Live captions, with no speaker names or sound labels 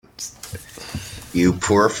You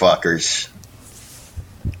poor fuckers.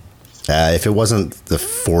 If it wasn't the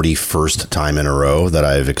 41st time in a row that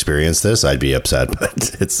I've experienced this, I'd be upset.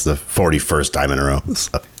 But it's the 41st time in a row.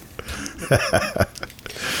 So.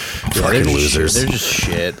 Fucking losers. They're just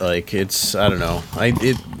shit. Like, it's, I don't know.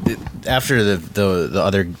 After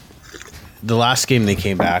the last game they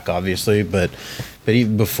came back, obviously, but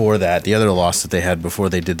even before that, the other loss that they had before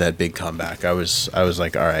they did that big comeback, I was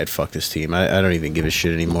like, all right, fuck this team. I don't even give a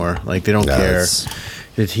shit anymore. Like, they don't care.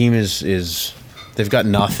 The team is they've got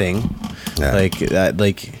nothing. Yeah. Like that.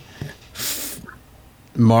 Like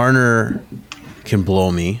Marner can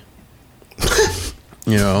blow me.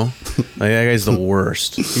 You know, like, that guy's the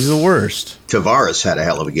worst. He's the worst. Tavares had a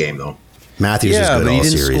hell of a game, though. Matthews is good all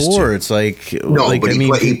series, too. Yeah, but he didn't score. It's like... No, like, but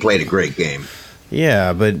he played a great game.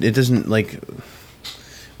 Yeah, but it doesn't, like...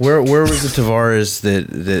 Where was the Tavares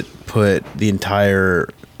that put the entire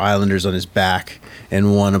Islanders on his back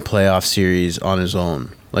and won a playoff series on his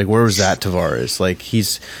own? Like, where was that Tavares? Like,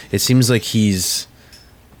 it seems like he's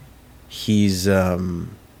he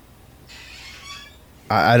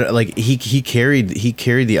carried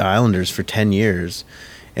the Islanders for 10 years,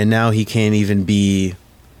 and now he can't even be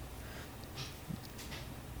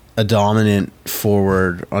a dominant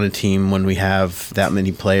forward on a team when we have that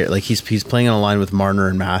many players. Like, he's playing on a line with Marner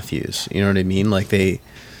and Matthews. You know what I mean? Like, This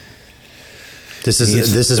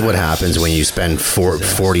is what happens when you spend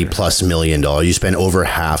 $40+ million. You spend over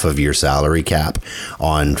half of your salary cap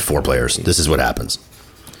on 4 players. This is what happens.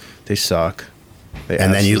 They suck.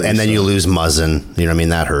 And then you lose Muzzin. You know what I mean?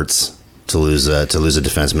 That hurts to lose a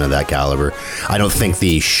defenseman of that caliber. I don't think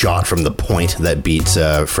the shot from the point that beat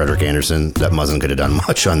Frederik Andersen, that Muzzin could have done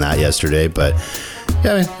much on that yesterday. But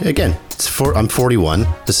yeah, I mean, again, I'm 41.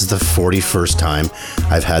 This is the 41st time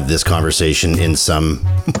I've had this conversation in some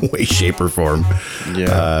way, shape, or form.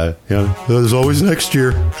 Yeah. There's always next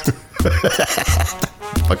year.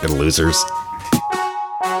 Fucking losers.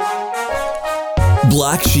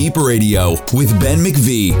 Black Sheep Radio with Ben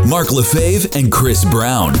McVee, Mark Lefebvre, and Chris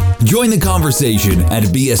Brown. Join the conversation at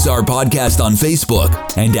BSR Podcast on Facebook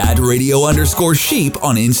and at radio_sheep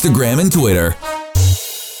on Instagram and Twitter.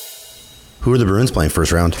 Who are the Bruins playing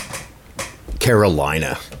first round?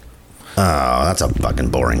 Carolina. Oh, that's a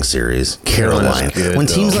fucking boring series. Carolina. Good, when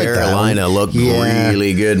teams like Carolina look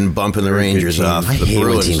really good and bumping the Rangers off. I hate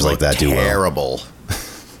when teams like that do well. Terrible.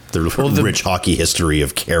 The rich hockey history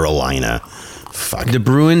of Carolina. Fuck. The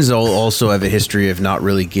Bruins also have a history of not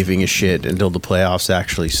really giving a shit until the playoffs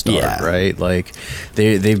actually start, right? Like,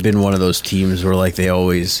 they've been one of those teams where, like, they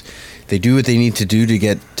do what they need to do to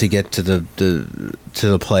get to the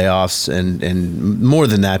playoffs, and more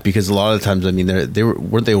than that, because a lot of times, I mean,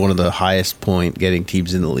 weren't they one of the highest point getting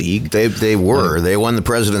teams in the league? They were. They won the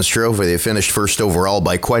President's Trophy. They finished first overall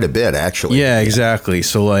by quite a bit, actually. Yeah, exactly.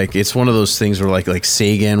 So, like, it's one of those things where like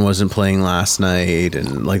Sagan wasn't playing last night,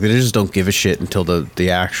 and like, they just don't give a shit until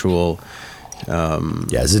the actual.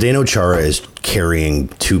 Zdeno Chara is carrying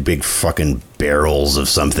 2 big fucking barrels of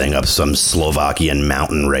something up some Slovakian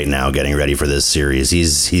mountain right now, getting ready for this series.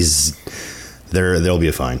 He's there. They'll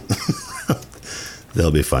be fine.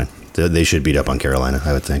 They'll be fine. They should beat up on Carolina,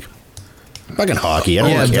 I would think. Fucking hockey. I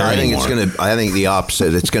don't care anymore. I think the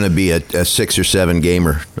opposite. It's going to be a 6 or 7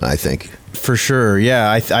 gamer, I think. For sure.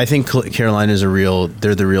 Yeah, I think Carolina's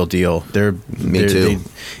they're the real deal. Me too.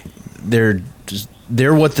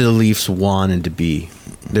 They're what the Leafs wanted to be.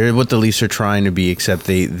 They're what the Leafs are trying to be, except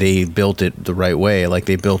they built it the right way. Like,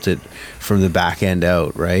 they built it from the back end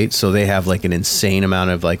out, right? So they have like an insane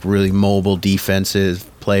amount of like really mobile defensive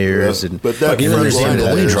players. Yeah, and but that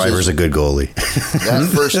Driver's a good goalie. That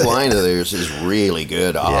first line of theirs is really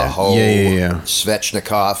good. Aho,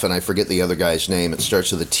 Svechnikov, and I forget the other guy's name. It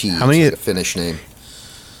starts with a T. It's like a Finnish name.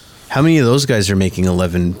 How many of those guys are making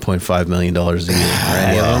 $11.5 million a year?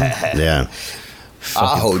 Any of them? Yeah.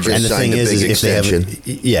 Aho just signed a big extension.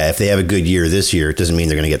 If they have a good year this year, it doesn't mean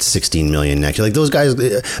they're going to get $16 million next year. Like, those guys,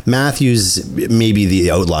 Matthews may be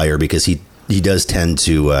the outlier because he does tend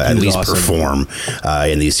to at least perform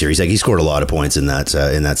in these series. Like, he scored a lot of points in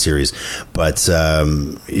that series. But I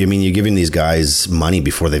mean, you're giving these guys money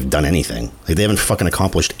before they've done anything. Like, they haven't fucking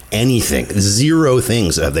accomplished anything. 0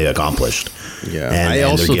 things have they accomplished. Yeah,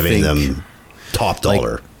 and they're giving them top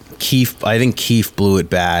dollar. Like, I think Keefe blew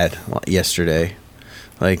it bad yesterday.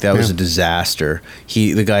 Like, that was a disaster.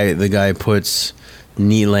 The guy puts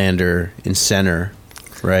Nylander in center,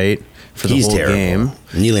 right, for the whole terrible. game.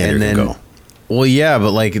 Nylander can go. Well, yeah,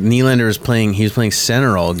 but like Nylander was playing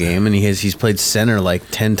center all game, and he's played center like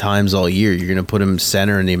 10 times all year. You're gonna put him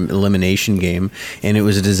center in the elimination game, and it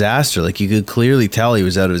was a disaster. Like you could clearly tell he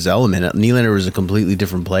was out of his element. Nylander was a completely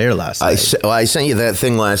different player last night. I sent you that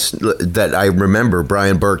thing that I remember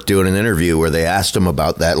Brian Burke doing an interview where they asked him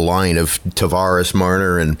about that line of Tavares,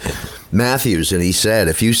 Marner, and Matthews, and he said,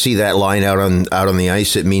 if you see that line out on the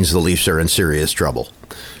ice, it means the Leafs are in serious trouble.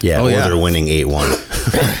 Yeah, they're winning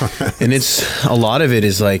 8-1. And it's a lot of it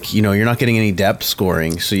is like, you know, you're not getting any depth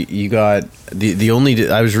scoring. So you got the only,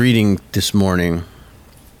 I was reading this morning,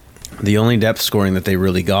 the only depth scoring that they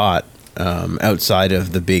really got outside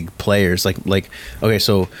of the big players, like okay,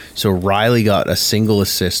 so Riley got a single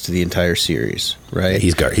assist to the entire series, right?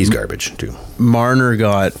 He's garbage too. Marner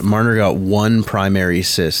got one primary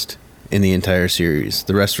assist in the entire series.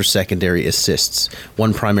 The rest were secondary assists.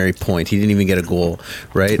 One primary point. He didn't even get a goal,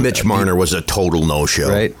 right? Mitch Marner was a total no-show.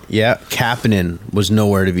 Right? Yeah. Kapanen was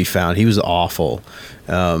nowhere to be found. He was awful.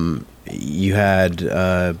 You had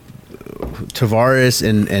Tavares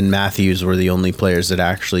and Matthews were the only players that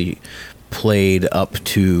actually played up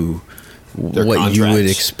to their what contracts. You would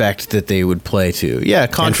expect that they would play to. Yeah,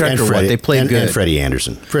 contract and or Freddie, what. They played good. And Freddie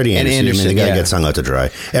Anderson. Freddie And Anderson. I mean, the guy gets hung out to dry.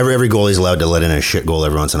 Every goalie's allowed to let in a shit goal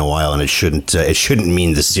every once in a while, and it shouldn't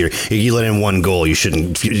mean the series. If you let in one goal, you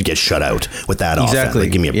shouldn't get shut out with that offense.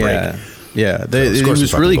 Like, give me a break. Yeah, it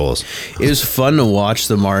was really goals. It was fun to watch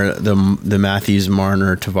the Matthews,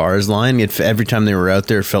 Marner, Tavares line. Every time they were out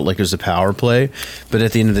there, it felt like it was a power play. But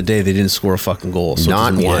at the end of the day, they didn't score a fucking goal, so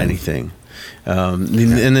not it doesn't mean anything. And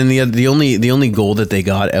then the only goal that they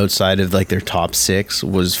got outside of like their top six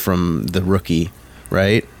was from the rookie,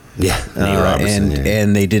 right? Yeah, Nate Robertson,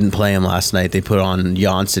 and they didn't play him last night. They put on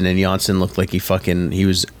Janssen, and Janssen looked like he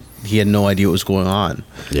had no idea what was going on.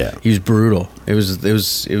 Yeah, he was brutal. It was,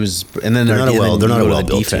 and then they're not a well built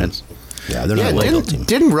defense. Yeah, they're not a well built team.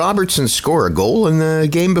 Didn't Robertson score a goal in the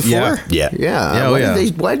game before? Yeah.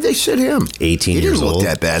 Why did they sit him? 18 he years didn't old. look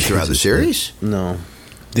that bad throughout the series. No.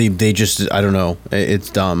 They just, I don't know. It's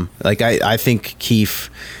dumb. Like I think Keefe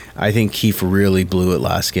really blew it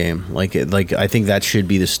last game. Like I think that should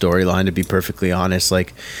be the storyline, to be perfectly honest.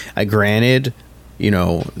 Like, granted, you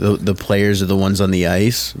know, the players are the ones on the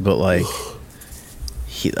ice, but like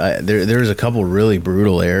there's a couple really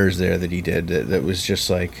brutal errors there that he did that was just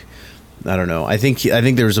like, I don't know. I think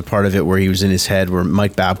there was a part of it where he was in his head where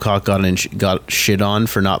Mike Babcock got shit on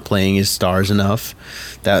for not playing his stars enough.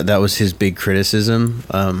 That was his big criticism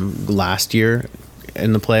last year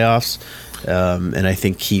in the playoffs. And I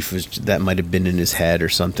think Keefe that might have been in his head or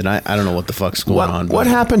something. I don't know what the fuck's going on. What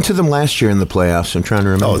happened to them last year in the playoffs? I'm trying to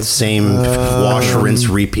remember. Oh, the same wash, rinse,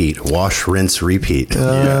 repeat. Wash, rinse, repeat.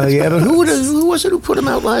 But who was it who put them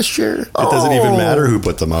out last year? It doesn't even matter who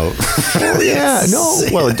put them out. Yeah, no.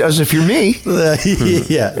 Well, it does if you're me.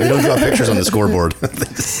 Yeah, we don't draw pictures on the scoreboard.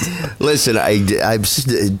 Listen, I've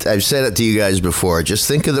said it to you guys before. Just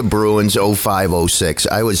think of the Bruins 05-06.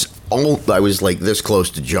 I was like this close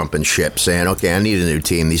to jumping ship, saying, okay, I need a new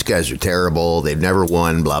team. These guys are terrible. They've never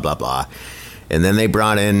won, blah, blah, blah. And then they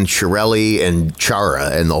brought in Chiarelli and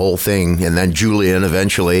Chara and the whole thing, and then Julian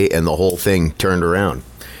eventually, and the whole thing turned around.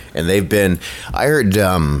 And they've been, I heard,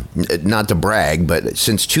 not to brag, but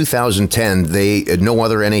since 2010, no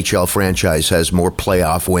other NHL franchise has more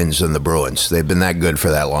playoff wins than the Bruins. They've been that good for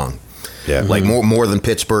that long. Yeah. Like more than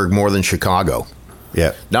Pittsburgh, more than Chicago.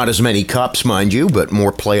 Yeah. Not as many cups, mind you, but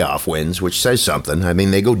more playoff wins, which says something. I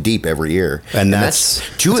mean, they go deep every year. And that's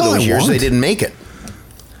two of those years they didn't make it.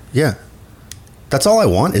 Yeah. That's all I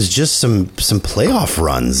want is just some playoff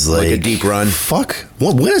runs. Like a deep run. Fuck.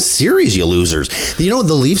 Well, win a series, you losers. You know,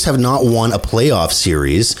 the Leafs have not won a playoff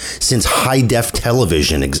series since high-def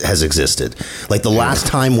television has existed. Like the last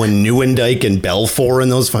time when Nieuwendyk and Belfour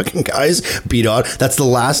and those fucking guys beat out, that's the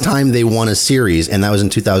last time they won a series, and that was in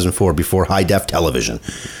 2004 before high-def television.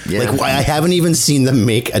 Yeah. Like, I haven't even seen them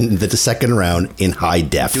make the second round in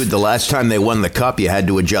high-def. Dude, the last time they won the cup, you had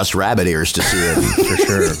to adjust rabbit ears to see it, for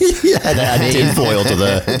sure. Yeah, that tinfoil to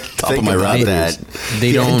the top of my rabbit ears.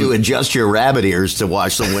 You had to adjust your rabbit ears to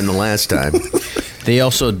watch them win the last time. They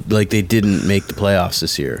also, like, they didn't make the playoffs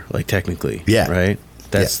this year, like, technically. Yeah. Right?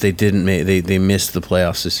 They didn't make, they missed the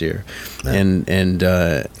playoffs this year. Yeah. And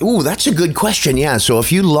ooh, that's a good question. Yeah, so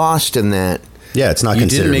if you lost in that, yeah, it's not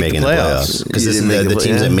considered making the playoffs because the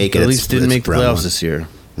teams that make it, the Leafs didn't make the playoffs this year.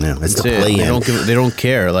 No, it's the play-in. They don't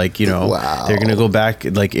care. Like, you know, they're going to go back.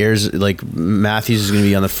 Like Matthews is going to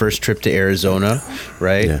be on the first trip to Arizona,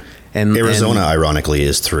 right? Yeah. And Arizona, ironically,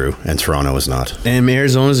 is through, and Toronto is not. And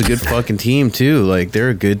Arizona's a good fucking team too. Like, they're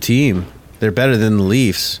a good team. They're better than the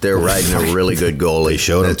Leafs. They're riding a really good goalie. They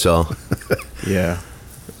showed that's all. Yeah.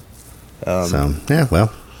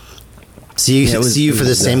 Well, see you for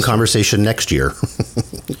the same conversation next year.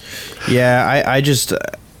 Yeah, I just,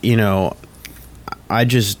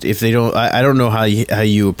 if they don't, I don't know how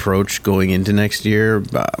you approach going into next year.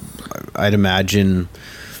 I'd imagine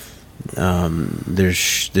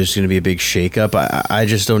there's going to be a big shakeup. I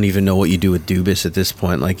just don't even know what you do with Dubas at this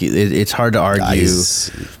point. Like it's hard to argue.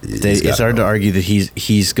 It's hard to argue that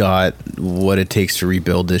he's got what it takes to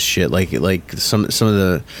rebuild this shit. Like some of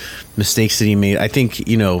the mistakes that he made. I think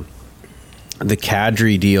the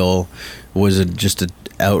Kadri deal was just an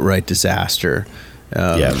outright disaster.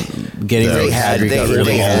 Getting they had to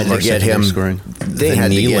get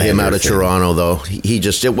him out of Toronto though.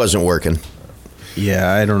 It wasn't working.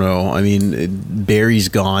 Yeah, I don't know. I mean, Barry's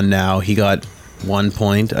gone now. He got 1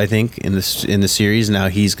 point, I think, in the series. Now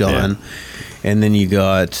he's gone, and then you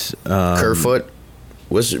got Kerfoot.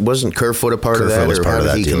 Wasn't Kerfoot a part of that? Was part of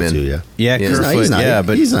that deal too. Yeah, Kerfoot.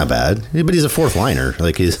 But he's not bad. But he's a fourth liner.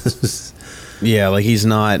 Like he's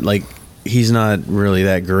he's not really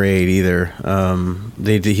that great either.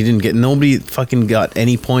 He didn't get, nobody fucking got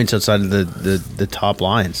any points outside of the top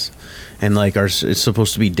lines. And it's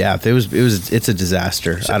supposed to be depth. It's a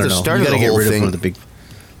disaster. I don't know. You got to get rid of one of the big.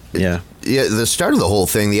 Yeah. Yeah. The start of the whole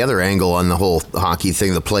thing, the other angle on the whole hockey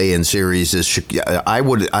thing, the play-in series is.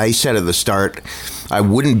 I said at the start, I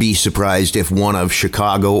wouldn't be surprised if one of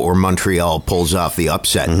Chicago or Montreal pulls off the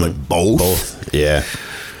upset, but both. Yeah.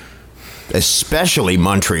 Especially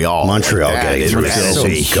Montreal. Getting through so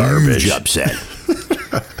garbage. Huge upset.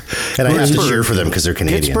 And I have to cheer for them because they're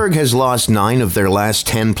Canadian. Pittsburgh has lost 9 of their last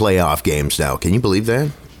 10 playoff games now. Can you believe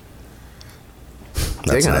that?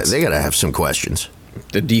 They gotta have some questions.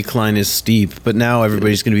 The decline is steep, but now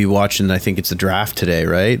everybody's going to be watching. I think it's the draft today,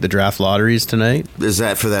 right? The draft lottery is tonight. Is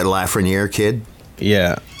that for that Lafreniere kid?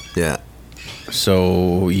 Yeah.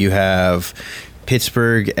 So you have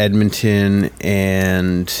Pittsburgh, Edmonton,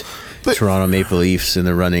 and Toronto Maple Leafs in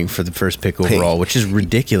the running for the first pick overall, which is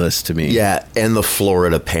ridiculous to me. Yeah, and the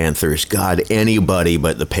Florida Panthers. God, anybody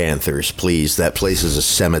but the Panthers, please. That place is a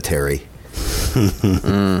cemetery.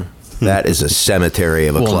 That is a cemetery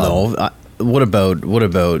of a club. No. What about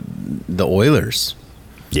the Oilers?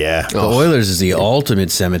 Yeah, the Oilers is the ultimate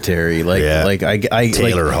cemetery.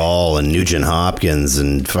 Taylor Hall and Nugent Hopkins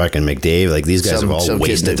and fucking McDavid. Like these guys have all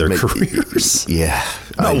wasted their careers. Yeah,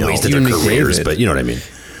 wasted their careers, but you know what I mean.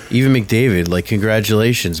 Even McDavid,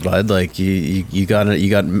 congratulations, bud. You got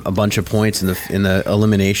a bunch of points in the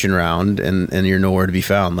elimination round, and you're nowhere to be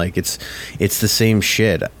found. It's the same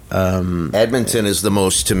shit. Edmonton is the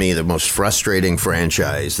most frustrating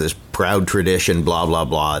franchise. This proud tradition, blah blah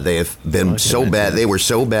blah. They have been so bad. They were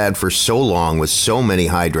so bad for so long with so many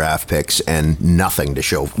high draft picks and nothing to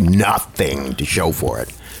show for it.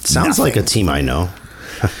 Sounds like a team I know.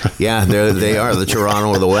 Yeah, they are the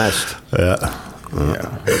Toronto of the West. Yeah.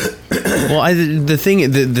 Yeah. Well, the thing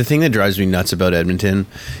that drives me nuts about Edmonton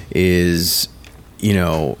is,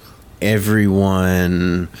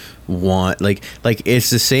 everyone it's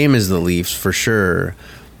the same as the Leafs for sure,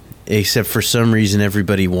 except for some reason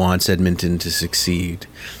everybody wants Edmonton to succeed.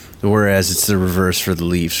 Whereas it's the reverse for the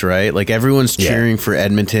Leafs, right? Everyone's cheering for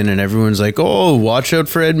Edmonton and everyone's like, oh, watch out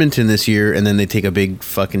for Edmonton this year. And then they take a big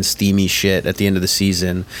fucking steamy shit at the end of the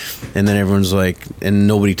season. And then everyone's like, and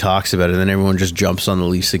nobody talks about it. And then everyone just jumps on the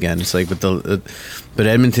Leafs again. It's but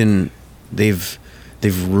Edmonton, they've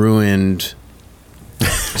ruined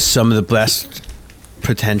some of the best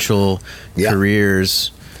potential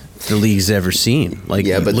careers the league's ever seen. Look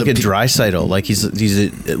at Draisaitl.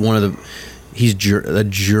 He's a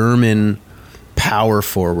German power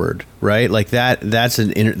forward, right? That's a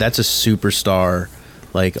superstar,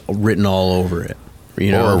 written all over it.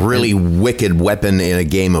 Or a really wicked weapon in a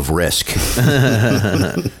game of Risk,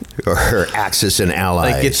 or Axis and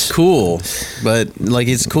Allies. It's cool, but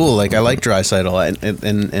it's cool. I like Draisaitl,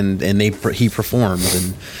 and he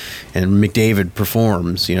performs, and McDavid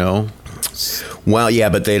performs. Well, yeah,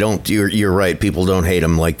 but they don't. You're right. People don't hate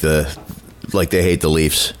him like they hate the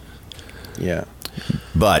Leafs. Yeah.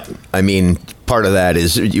 But, I mean, part of that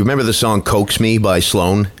is, you remember the song Coax Me by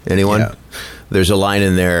Sloan? Anyone? Yeah. There's a line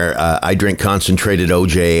in there, I drink concentrated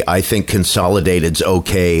OJ, I think Consolidated's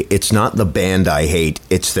okay. It's not the band I hate,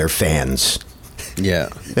 it's their fans. Yeah.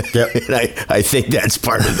 And I think that's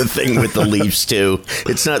part of the thing with the Leafs, too.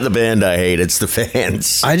 It's not the band I hate, it's the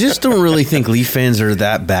fans. I just don't really think Leaf fans are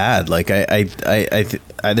that bad.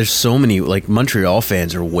 There's so many, Montreal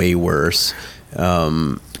fans are way worse.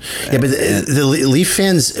 But the Leaf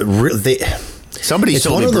fans, Somebody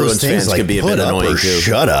told me Bruins fans could be a bit annoying too.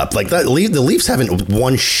 Shut up! Like that, the Leafs haven't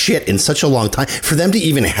won shit in such a long time. For them to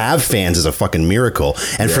even have fans is a fucking miracle.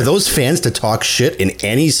 And for those fans to talk shit in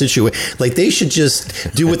any situation, like they should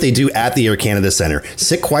just do what they do at the Air Canada Centre: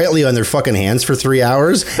 sit quietly on their fucking hands for 3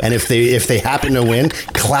 hours, and if they happen to win,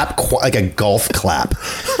 clap like a golf clap,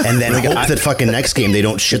 and then hope that fucking next game they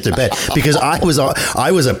don't shit their bed. Because I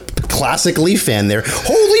was a classic Leaf fan there.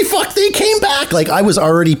 Holy fuck, they came back! Like I was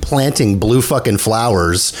already planting blue fucking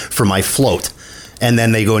flowers for my float. And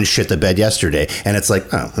then they go and shit the bed yesterday. And it's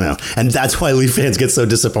like, oh, no. And that's why Leaf fans get so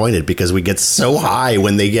disappointed, because we get so high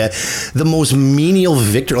when they get the most menial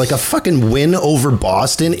victory. Like a fucking win over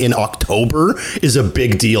Boston in October is a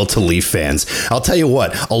big deal to Leaf fans. I'll tell you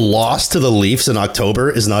what, a loss to the Leafs in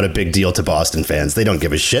October is not a big deal to Boston fans. They don't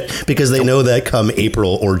give a shit, because they know that come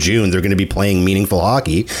April or June, they're going to be playing meaningful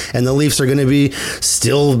hockey. And the Leafs are going to be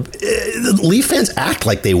still... Leaf fans act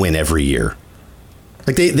like they win every year.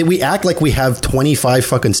 Like we act like we have 25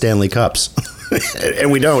 fucking Stanley Cups,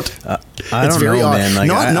 and we don't. I don't know, man. Like,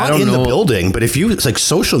 not in the building, but if you like,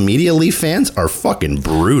 social media Leaf fans are fucking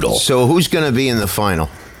brutal. So who's going to be in the final?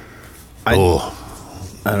 I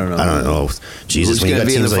don't know. I don't know. Jesus, who's going to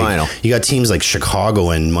be in the final? You got teams like Chicago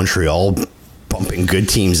and Montreal bumping good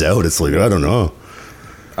teams out. It's like, I don't know.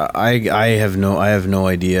 I have no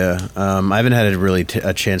idea. I haven't had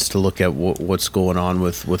a chance to look at what's going on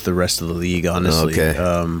with the rest of the league, honestly. Okay.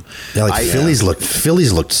 Phillies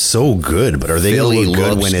looked so good, but are they going to look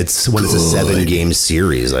good when it's a 7-game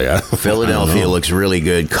series? Like, Philadelphia looks really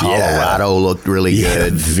good. Colorado looked really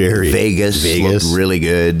good. Vegas looked really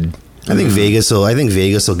good. I think Vegas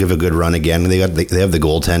will give a good run again. They have the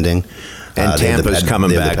goaltending. And Tampa's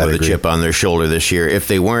coming back with a chip on their shoulder this year. If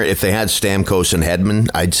they had Stamkos and Hedman,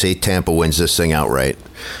 I'd say Tampa wins this thing outright.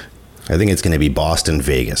 I think it's going to be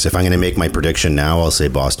Boston-Vegas. If I'm going to make my prediction now, I'll say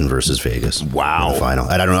Boston versus Vegas. Wow. In the final.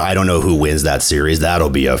 I don't know who wins that series. That'll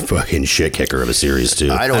be a fucking shit kicker of a series too.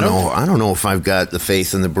 I don't know if I've got the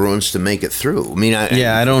faith in the Bruins to make it through. I mean,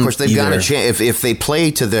 I don't. Of course, they've got a chance if they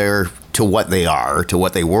play to what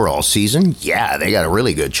they were all season. Yeah, they got a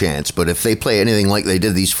really good chance. But if they play anything like they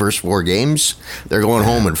did these first 4 games, they're going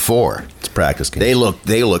home in 4. It's practice game.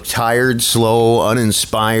 They look tired, slow,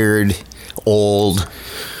 uninspired, old.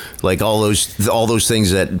 Like all those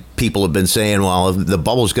things that people have been saying, well, the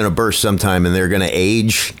bubble's going to burst sometime and they're going to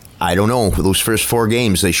age. I don't know. Those first 4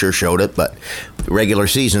 games, they sure showed it, but regular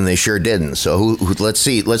season, they sure didn't. So let's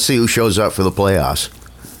see who shows up for the playoffs.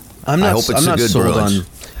 I hope it's a good Bruins.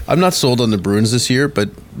 I'm not sold on the Bruins this year,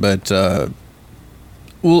 but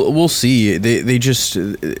we'll see. They just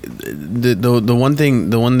the one thing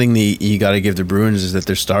that you got to give the Bruins is that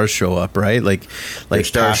their stars show up, right? Like their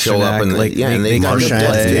stars show up, and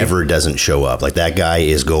Marchand never doesn't show up. Like that guy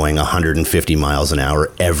is going 150 miles an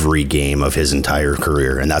hour every game of his entire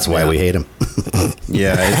career, and that's why we hate him.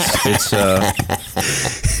 Yeah, it's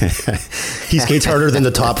he skates harder than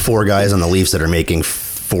the top 4 guys on the Leafs that are making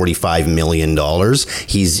 $45 million.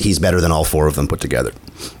 He's better than all 4 of them put together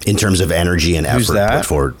in terms of energy and effort put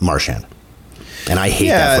forward. Marchand. And I hate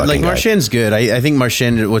that fucking guy. Marchand's good. I think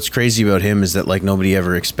Marchand, what's crazy about him is that like nobody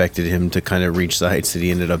ever expected him to kind of reach the heights that he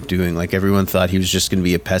ended up doing. Like everyone thought he was just going to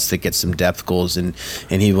be a pest that gets some depth goals, and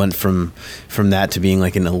he went from that to being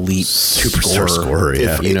like an elite superstar scorer.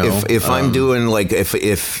 If I'm doing like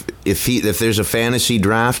if there's a fantasy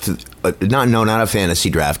draft, not a fantasy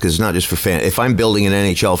draft, because it's not just for fan. If I'm building an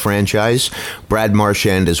NHL franchise, Brad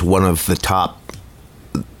Marchand is one of the top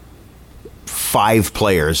 5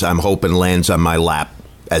 players I'm hoping lands on my lap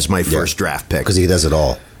as my first draft pick. Because he does it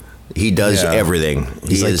all. He does everything.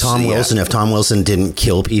 He's like Tom Wilson. If Tom Wilson didn't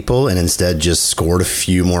kill people and instead just scored a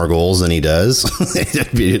few more goals than he does,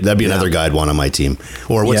 that'd be another guy I'd want on my team.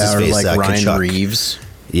 Or what's his face? Like Ryan Kachuk. Reeves.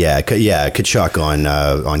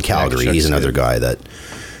 Kachuk on Calgary. He's another guy that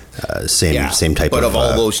same type. But of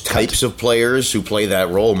all those types of players who play that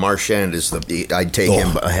role, Marchand is I'd take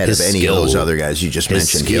him ahead of any of those other guys you just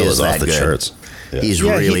mentioned. He is off the charts. Yeah. He's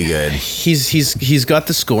really good. He's got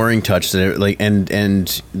the scoring touch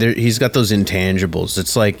that he's got those intangibles.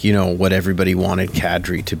 It's like what everybody wanted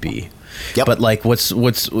Kadri to be. Yep. But like what's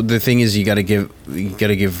the thing is you got to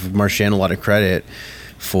give Marchand a lot of credit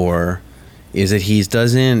for is that he's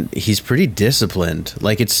pretty disciplined.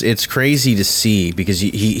 Like it's crazy to see because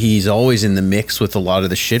he's always in the mix with a lot of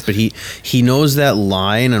the shit, but he knows that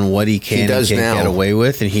line and what he can and can't get away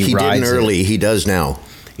with, and he rides didn't early. it. He does now.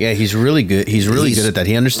 Yeah, he's really good. He's good at that.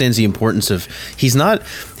 He understands the importance of. He's not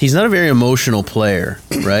a very emotional player,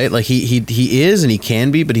 right? Like he is and he can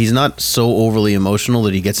be, but he's not so overly emotional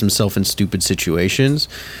that he gets himself in stupid situations.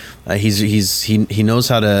 He knows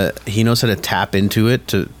how to tap into it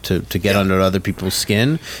to get under other people's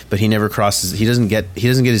skin, but he never crosses. He doesn't get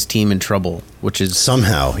his team in trouble, which is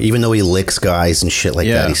somehow, even though he licks guys and shit like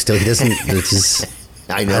that, he doesn't. It's just,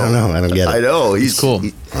 I know. I don't know. I don't get it. I know. He's cool.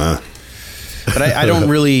 But I don't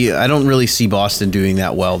really see Boston doing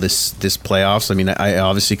that well this playoffs. I mean, I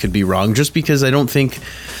obviously could be wrong, just because I don't think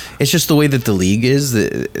it's just the way that the league is.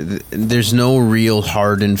 There's no real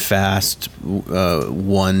hard and fast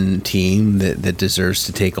one team that deserves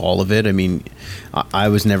to take all of it. I mean, I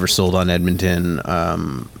was never sold on Edmonton.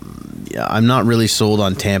 I'm not really sold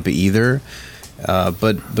on Tampa either.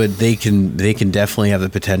 But they can definitely have the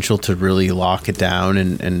potential to really lock it down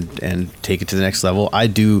and take it to the next level.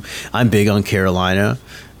 I'm big on Carolina.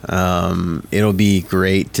 It'll be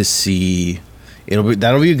great to see.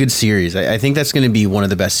 That'll be a good series. I think that's going to be one of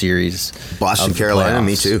the best series. Boston, Carolina,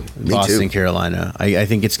 me too. Boston, Carolina. I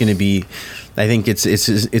think it's going to be. I think it's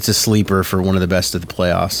a sleeper for one of the best of the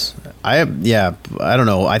playoffs. I don't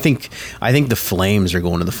know. I think the Flames are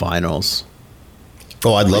going to the finals.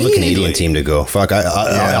 Oh, I'd love a Canadian team to go. Fuck,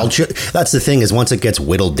 I'll cheer. That's the thing, is once it gets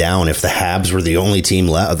whittled down, if the Habs were the only team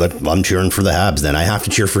left, I'm cheering for the Habs. Then I have to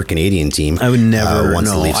cheer for a Canadian team. I would never. Once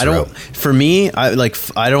the Leafs I don't. are out. For me, I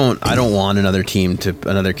don't want another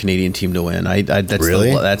Canadian team to win. That's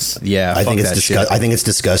really. I think it's I think it's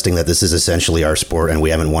disgusting that this is essentially our sport and we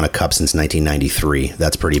haven't won a cup since 1993.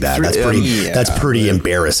 That's pretty bad. That's pretty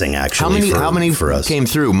embarrassing, actually. How many for us came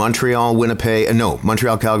through? Montreal, Winnipeg.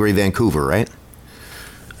 Montreal, Calgary, Vancouver. Right.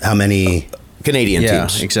 How many Canadian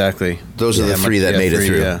teams? Yeah, exactly. Those are the three that made it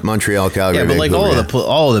through. Yeah. Montreal, Calgary, but Vancouver,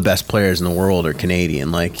 all of the best players in the world are Canadian.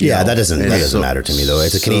 That doesn't matter to me though.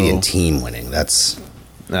 It's a Canadian team winning.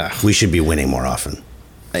 We should be winning more often.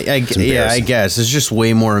 I guess there's just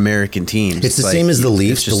way more American teams. It's the same as the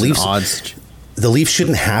Leafs. The Leafs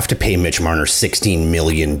shouldn't have to pay Mitch Marner $16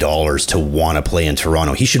 million to want to play in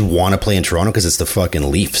Toronto. He should want to play in Toronto because it's the fucking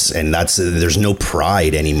Leafs, and there's no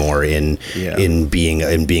pride anymore in being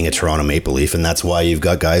a Toronto Maple Leaf, and that's why you've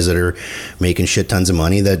got guys that are making shit tons of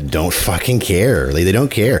money that don't fucking care. They don't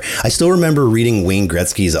care. I still remember reading Wayne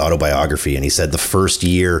Gretzky's autobiography, and he said the first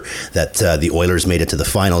year that the Oilers made it to the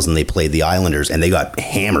finals and they played the Islanders, and they got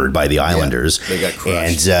hammered by the Islanders. They got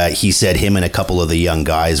crushed. And he said him and a couple of the young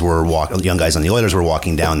guys on the Oilers were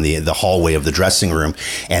walking down the hallway of the dressing room,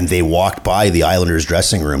 and they walked by the Islanders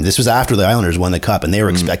dressing room. This was after the Islanders won the cup, and they were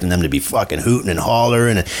expecting them to be fucking hooting and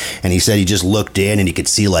hollering, and he said he just looked in and he could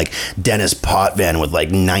see like Dennis Potvin with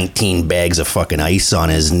like 19 bags of fucking ice on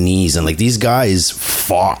his knees, and like these guys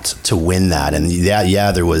fought to win that. And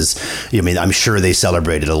there was, I mean, I'm sure they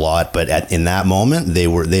celebrated a lot, but in that moment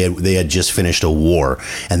they had just finished a war,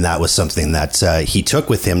 and that was something that he took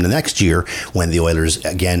with him the next year when the Oilers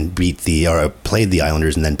again played the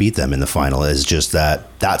Islanders and then beat them in the final. Is just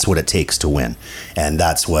that's what it takes to win, and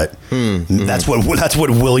that's what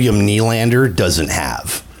William Nylander doesn't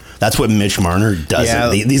have. That's what Mitch Marner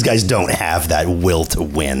doesn't. Yeah. These guys don't have that will to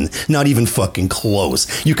win. Not even fucking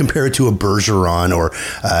close. You compare it to a Bergeron or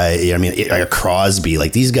a Crosby.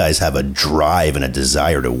 Like, these guys have a drive and a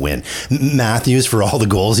desire to win. Matthews, for all the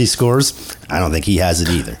goals he scores, I don't think he has it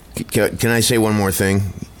either. Can I say one more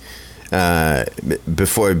thing?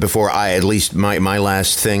 Before I, at least my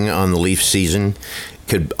last thing on the Leafs season,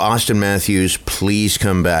 could Austin Matthews please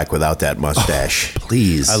come back without that mustache? Oh,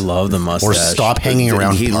 please. I love the mustache. Or stop hanging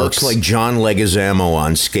around He parks. looks like John Leguizamo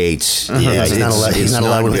on skates. Yeah, he's not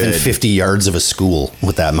allowed within 50 yards of a school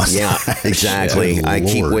with that mustache. Yeah, exactly. I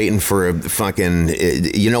keep waiting for a fucking...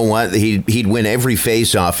 You know what? He'd win every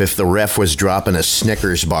face-off if the ref was dropping a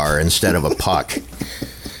Snickers bar instead of a puck.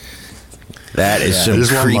 That is some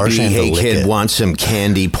creepy, hey kid, wants some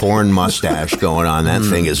candy porn mustache going on. That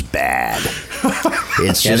thing is bad.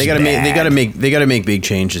 It's just they gotta make big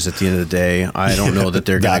changes at the end of the day. I don't know that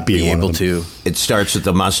they're gonna be able to. It starts with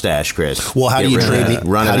the mustache, Chris. Well, how do you trade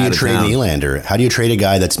Nylander? How do you trade a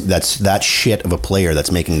guy that's that shit of a player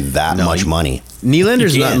that's making that much money?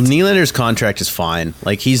 Nylander's contract is fine.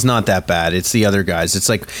 Like, he's not that bad. It's the other guys. It's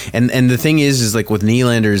like, and the thing is like with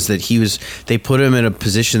Nylander is that they put him in a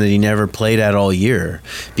position that he never played at all year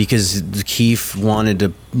because Keefe wanted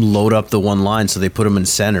to load up the one line, so they put him in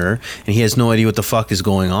center, and he has no idea what the fuck is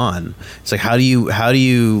going on. It's like, how do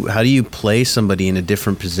you play somebody in a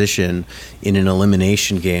different position in an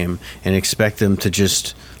elimination game and expect them to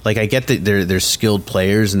just, like, I get that they're skilled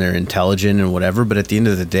players and they're intelligent and whatever, but at the end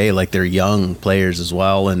of the day, like, they're young players as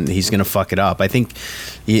well, and he's gonna fuck it up. I think,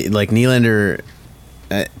 like, Nylander,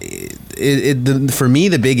 for me,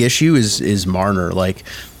 the big issue is Marner. Like,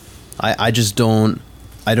 I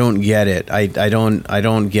don't get it. I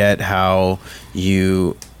don't get how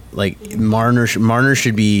you Like Marner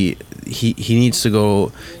should be. He needs to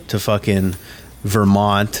go to fucking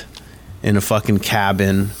Vermont in a fucking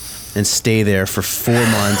cabin and stay there for 4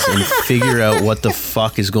 months and figure out what the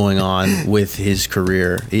fuck is going on with his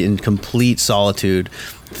career in complete solitude.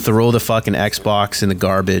 Throw the fucking Xbox in the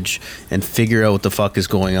garbage and figure out what the fuck is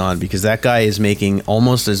going on, because that guy is making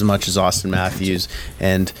almost as much as Austin Matthews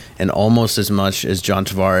and almost as much as John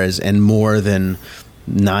Tavares and more than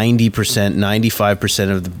 90%,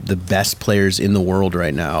 95% of the best players in the world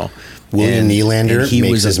right now. William Nylander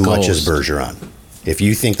makes as much as Bergeron. If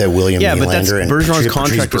you think that William Nylander and Bergeron's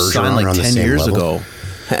contract was signed like 10 years ago.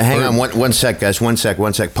 Hang on one sec, guys. One sec.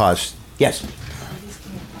 Pause. Yes.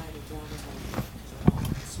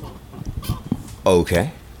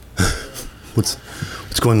 Okay. What's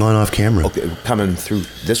going on off camera? Okay, coming through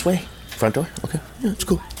this way, front door. Okay, yeah, it's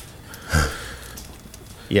cool.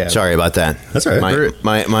 Yeah. Sorry about that. That's all right.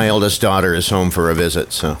 My eldest daughter is home for a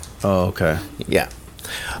visit, so. Oh, okay. Yeah.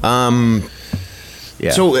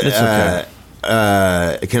 Yeah. So, it's okay.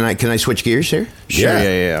 can I switch gears here? Sure.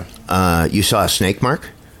 Yeah. You saw a snake, Mark?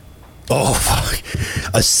 Oh, fuck.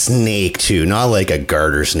 A snake, too. Not like a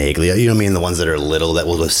garter snake. You know what I mean? The ones that are little that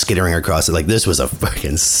will go skittering across it. Like, this was a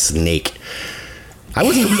fucking snake. I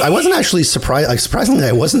wasn't actually surprised. Like, surprisingly,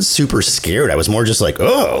 I wasn't super scared. I was more just like,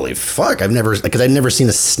 oh, holy fuck. Because I've never seen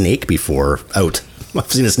a snake before out.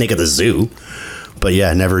 I've seen a snake at the zoo. But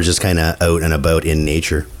yeah, never just kind of out and about in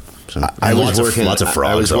nature. So, I was working. Lots of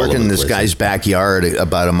frogs. I was working in this guy's backyard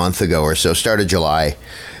about a month ago or so, start of July,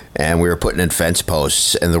 and we were putting in fence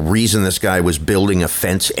posts. And the reason this guy was building a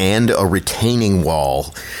fence and a retaining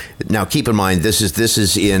wall. Now, keep in mind, this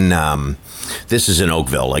is in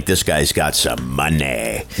Oakville. Like, this guy's got some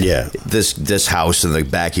money. Yeah. This house in the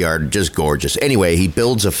backyard, just gorgeous. Anyway, he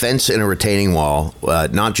builds a fence and a retaining wall,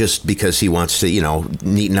 not just because he wants to,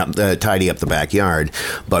 neaten up, tidy up the backyard,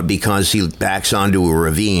 but because he backs onto a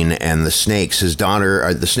ravine, and the snakes,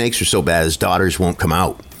 the snakes are so bad, his daughters won't come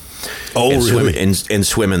out. Oh, and really? And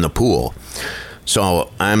swim in the pool.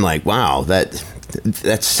 So I'm like, wow, that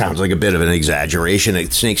sounds like a bit of an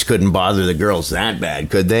exaggeration. Snakes couldn't bother the girls that bad,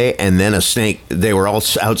 could they? And then they were all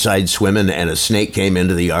outside swimming, and a snake came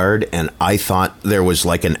into the yard, and I thought there was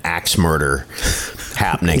like an axe murder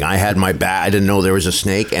happening. I had my bat. I didn't know there was a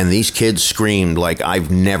snake, and these kids screamed like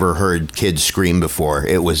I've never heard kids scream before.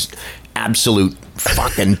 It was absolute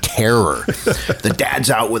fucking terror. The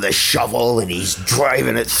dad's out with a shovel and he's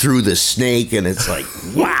driving it through the snake, and it's like,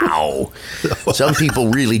 wow. Some people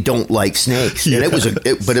really don't like snakes. And it was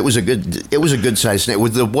a good sized snake.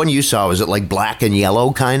 With the one you saw, was it like black and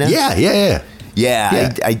yellow kind of? Yeah.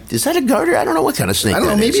 Yeah. Is that a garter? I don't know what kind of snake. I don't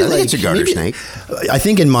know. Maybe it's a garter snake. I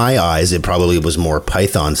think in my eyes, it probably was more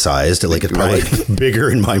python sized. Like, it's probably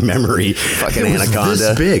bigger in my memory. Fucking anaconda.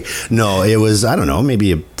 This big. No, it was, I don't know,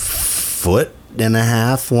 maybe a foot and a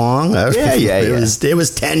half long. Yeah. It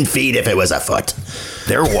was 10 feet if it was a foot.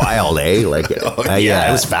 They're wild, eh? Like, it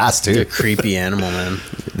was fast too. They're a creepy animal, man.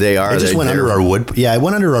 They are. I just went under our wood. Yeah, I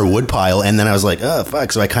went under our wood pile, and then I was like, oh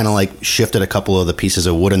fuck. So I kind of like shifted a couple of the pieces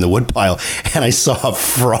of wood in the wood pile, and I saw a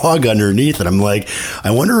frog underneath, and I'm like,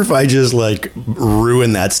 I wonder if I just like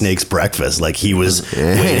ruined that snake's breakfast. Like, he was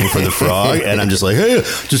waiting for the frog, and I'm just like, hey,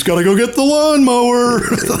 just gotta go get the lawnmower.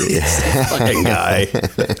 Fucking guy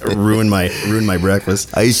ruined my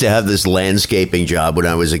breakfast. I used to have this landscaping job when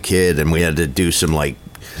I was a kid, and we had to do some like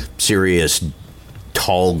serious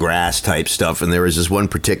tall grass type stuff, and there was this one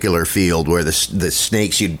particular field where the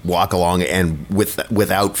snakes, you'd walk along, and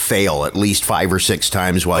without fail, at least 5 or 6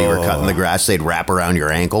 times while you were cutting the grass, they'd wrap around your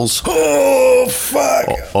ankles. Oh fuck!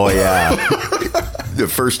 Oh yeah. The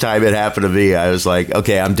first time it happened to me, I was like,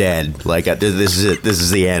 okay, I'm dead. Like, this is it. This is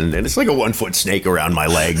the end. And it's like a 1-foot snake around my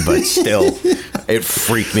leg, but still, it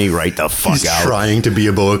freaked me right the fuck out. Trying to be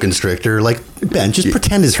a boa constrictor. Like, Ben, just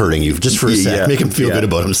pretend he's hurting you just for a sec. Make him feel good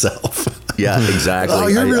about himself. Yeah, exactly. Oh,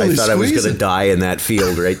 you're really I thought I was going to die in that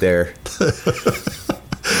field right there.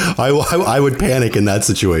 I would panic in that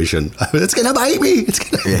situation. It's going to bite me. It's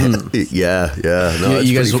gonna... Yeah. No, it's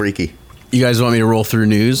pretty freaky. You guys want me to roll through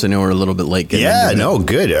news? I know we're a little bit late. Yeah, no,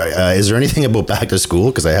 good. Is there anything about back to school?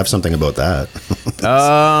 Because I have something about that.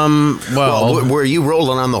 Well, were you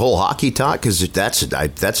rolling on the whole hockey talk? Because that's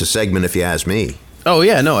a segment, if you ask me. Oh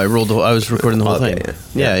yeah, no, I was recording the whole thing.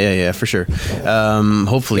 Yeah, for sure.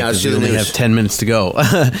 Hopefully, because we only have 10 minutes to go.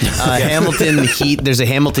 Hamilton heat. There's a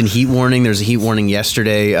Hamilton heat warning. There's a heat warning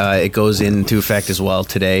yesterday. It goes into effect as well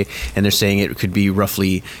today, and they're saying it could be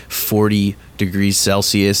roughly 40 degrees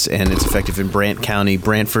Celsius, and it's effective in Brant County,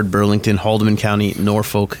 Brantford, Burlington, Haldimand County,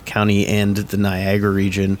 Norfolk County, and the Niagara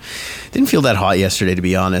region. Didn't feel that hot yesterday, to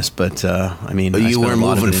be honest, but I mean, you weren't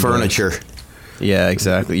moving furniture. Yeah,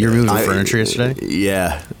 exactly. You removed the furniture yesterday?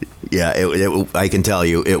 Yeah. Yeah, I can tell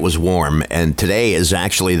you it was warm. And today is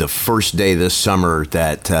actually the first day this summer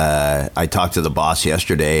that I talked to the boss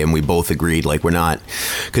yesterday, and we both agreed, like, we're not,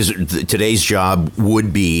 because today's job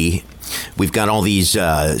would be, we've got all these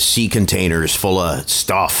sea containers full of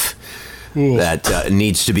stuff that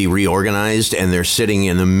needs to be reorganized, and they're sitting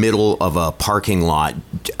in the middle of a parking lot,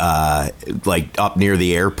 like up near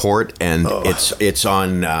the airport, and it's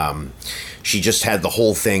on. She just had the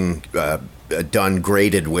whole thing done,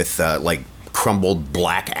 graded with like crumbled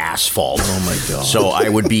black asphalt. Oh my God. So I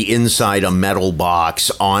would be inside a metal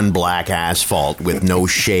box on black asphalt with no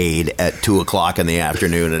shade at 2:00 in the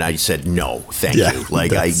afternoon, and I said no, thank you.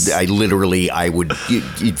 Like I literally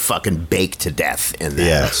you'd fucking bake to death in that.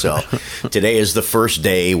 Yeah. So today is the first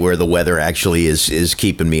day where the weather actually is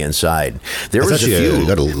keeping me inside. There was a few. You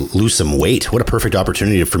got to lose some weight. What a perfect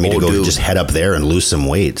opportunity for me to go just head up there and lose some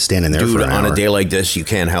weight, standing there for an hour. On a day like this, you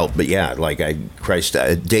can't help but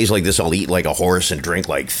days like this, I'll eat like a horse and drink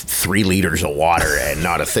like 3 liters of water and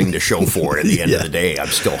not a thing to show for it. At the end of the day, I'm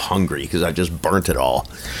still hungry because I just burnt it all.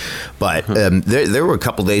 But there were a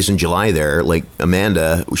couple days in July there, like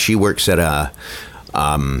Amanda, she works at a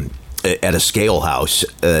scale house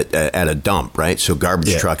at a dump, right? So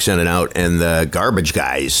garbage trucks in and out, and the garbage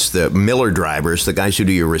guys, the Miller drivers, the guys who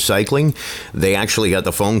do your recycling, they actually got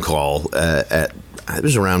the phone call it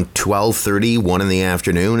was around 12:30, 1 in the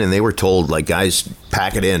afternoon, and they were told, like, guys,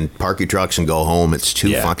 pack it in, park your trucks and go home. It's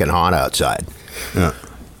too fucking hot outside. Yeah.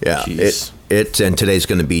 And today's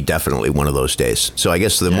going to be definitely one of those days. So I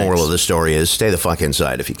guess the moral of the story is stay the fuck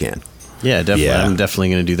inside if you can. Yeah, definitely. Yeah. I'm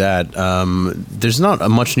definitely going to do that. There's not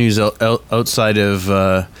much news outside of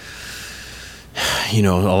a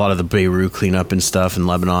lot of the Beirut cleanup and stuff in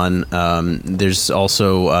Lebanon. There's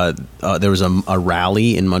also there was a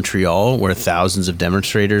rally in Montreal where thousands of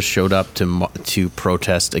demonstrators showed up to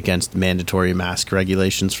protest against mandatory mask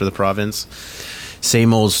regulations for the province.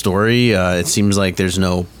 Same old story. It seems like there's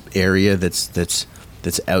no area that's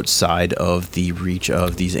outside of the reach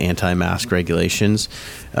of these anti-mask regulations.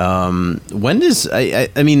 When does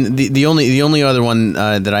the only other one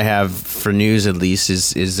that I have for news, at least,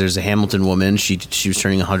 is there's a Hamilton woman. She was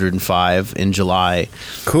turning 105 in July.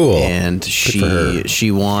 Cool. And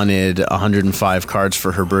she wanted 105 cards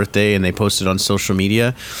for her birthday, and they posted on social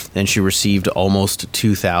media, and she received almost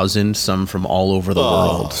 2,000, some from all over the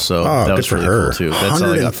world. So that was really cool too. That's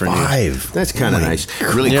all I got for news. That's kind of nice.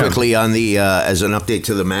 Really quickly on the as an update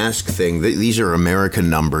to the mask thing, these are American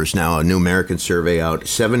numbers now. A new American survey out.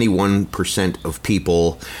 71% of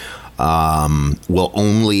people will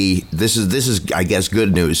only. This is I guess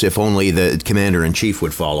good news. If only the commander in chief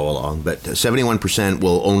would follow along. But 71%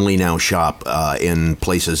 will only now shop in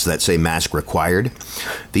places that say mask required.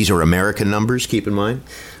 These are American numbers. Keep in mind.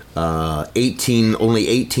 Only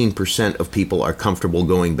 18% of people are comfortable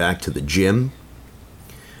going back to the gym.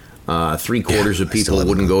 3/4 of people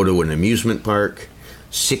wouldn't go to an amusement park.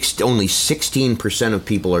 Only 16% of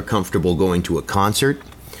people are comfortable going to a concert.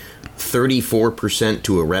 34%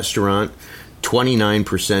 to a restaurant.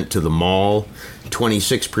 29% to the mall.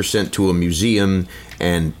 26% to a museum.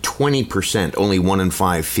 And 20%, only 1 in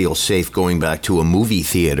 5, feel safe going back to a movie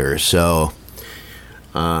theater. So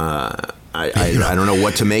I don't know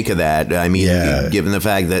what to make of that. I mean, given the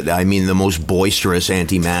fact that, the most boisterous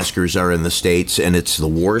anti-maskers are in the States, and it's the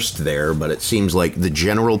worst there, but it seems like the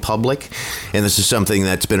general public, and this is something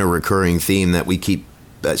that's been a recurring theme that we keep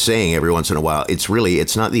saying every once in a while,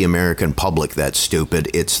 it's not the American public that's stupid,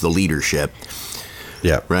 it's the leadership.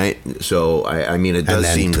 Yeah. Right? So, it does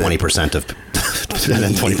seem 20% of... and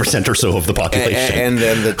then 20% or so of the population. And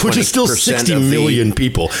then the 20% which is still 60 million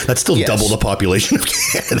people. That's still double the population of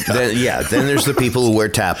Canada. Then there's the people who wear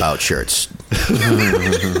tap-out shirts.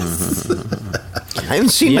 I haven't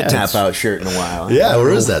seen my tap-out shirt in a while. Yeah,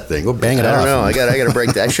 where is that thing? Go bang it off. I don't know. I got to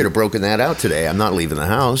break that. I should have broken that out today. I'm not leaving the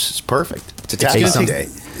house. It's perfect. It's a tap-out day.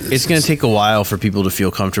 It's going to take a while for people to feel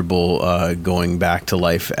comfortable going back to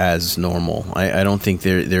life as normal. I don't think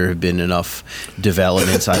there have been enough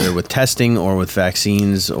developments either with testing or with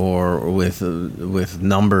vaccines or with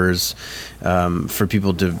numbers for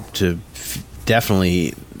people to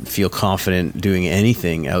definitely feel confident doing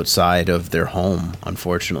anything outside of their home,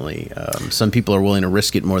 unfortunately. Some people are willing to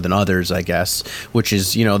risk it more than others, I guess, which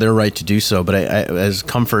is, their right to do so. But as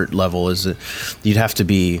comfort level, you'd have to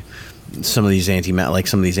be... some of these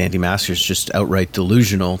anti-maskers just outright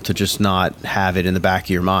delusional to just not have it in the back of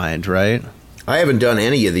your mind, right? I haven't done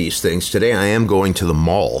any of these things. Today I am going to the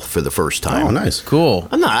mall for the first time. Oh, nice. Cool.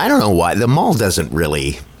 I don't know why. The mall doesn't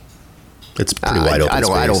really... It's pretty wide open.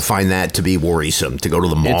 I don't find that to be worrisome to go to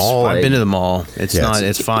the mall. I've been to the mall. It's not.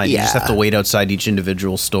 It's fine. Yeah. You just have to wait outside each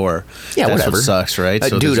individual store. Yeah, that's whatever. What sucks, right?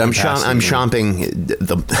 So dude, I'm shopping.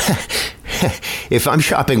 If I'm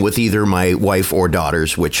shopping with either my wife or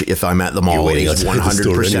daughters, which if I'm at the mall is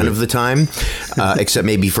 100% of the time, except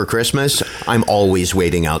maybe for Christmas, I'm always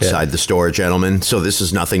waiting outside the store, gentlemen. So this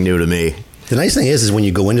is nothing new to me. The nice thing is when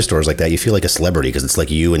you go into stores like that, you feel like a celebrity because it's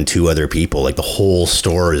like you and two other people. Like the whole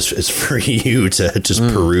store is for you to just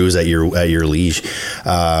peruse at your leisure.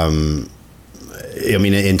 I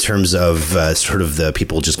mean, in terms of sort of the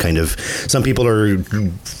people just kind of, some people are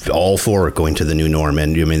all for going to the new norm.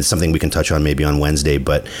 And I mean, it's something we can touch on maybe on Wednesday,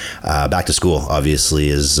 but back to school obviously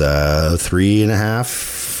is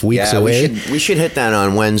 3.5 weeks away. We should hit that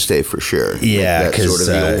on Wednesday for sure. Yeah, that's sort of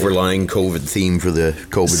the overlying COVID theme for the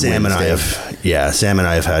COVID Sam Wednesday. Sam and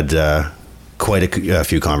I have had quite a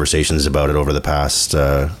few conversations about it over the past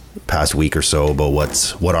week or so about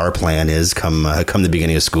what our plan is come the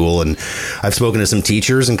beginning of school. And I've spoken to some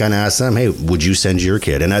teachers and kind of asked them, hey, would you send your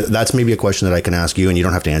kid? And that's maybe a question that I can ask you, and you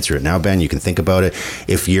don't have to answer it now, Ben. You can think about it.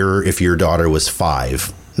 If your daughter was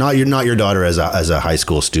 5, not your daughter as a high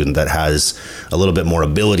school student that has a little bit more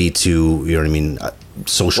ability to, you know what I mean,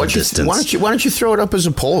 social distance. Why don't you throw it up as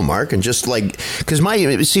a poll, Mark, and just like, because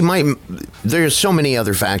there's so many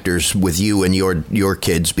other factors with you and your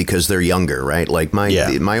kids because they're younger, right? Like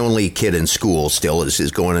my only kid in school still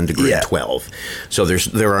is going into grade 12, so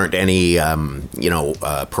there aren't any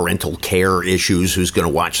parental care issues. Who's going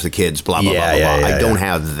to watch the kids? Blah blah blah. I don't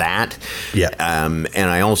have that. And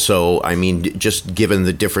I also, I mean, just given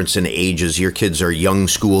the difference in ages, your kids are young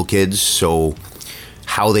school kids, so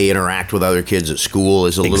how they interact with other kids at school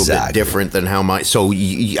is a little bit different than how I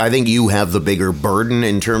think you have the bigger burden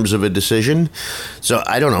in terms of a decision. So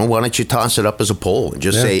I don't know. Why don't you toss it up as a poll and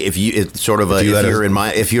just say if you're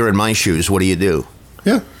in my shoes, what do you do?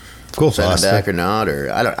 Yeah, cool. Send it back or not,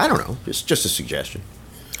 or I don't know. Just a suggestion.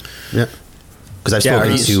 Yeah. Because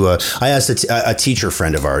I asked a teacher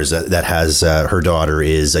friend of ours that has her daughter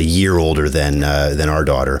is a year older than our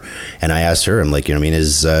daughter, and I asked her, I'm like, you know, what I mean,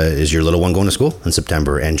 is your little one going to school in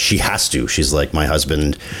September? And she has to. She's like, my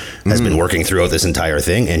husband has been working throughout this entire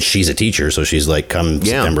thing, and she's a teacher, so she's like, come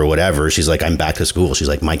September, whatever. She's like, I'm back to school. She's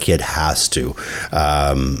like, my kid has to.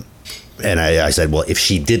 And I said, well, if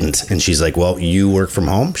she didn't, and she's like, well, you work from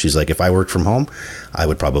home. She's like, if I worked from home, I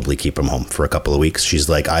would probably keep him home for a couple of weeks. She's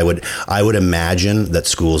like, I would imagine that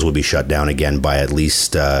schools would be shut down again by at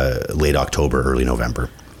least late October, early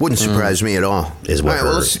November. Wouldn't surprise me at all.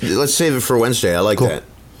 Let's save it for Wednesday. I like that.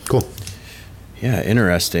 Cool. Yeah,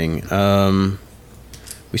 interesting.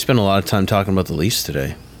 We spent a lot of time talking about the Leafs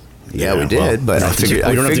today. Yeah, we did, but I figured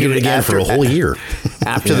we don't have to do it again for a whole year.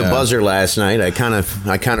 After the buzzer last night, I kind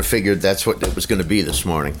of figured that's what it was going to be this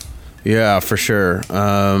morning. Yeah, for sure.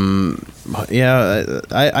 Are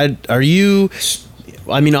you?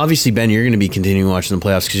 I mean, obviously, Ben, you're going to be continuing watching the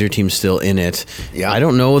playoffs because your team's still in it. Yeah. I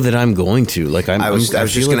don't know that I'm going to. Like, I was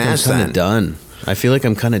just going to ask that. I'm kind of done. I feel like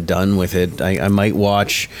I'm kind of done with it. I might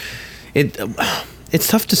watch it. It's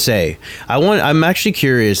tough to say. I'm actually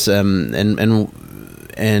curious.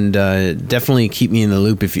 And definitely keep me in the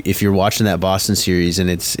loop if you're watching that Boston series and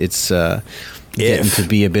it's getting to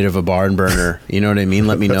be a bit of a barn burner. You know what I mean?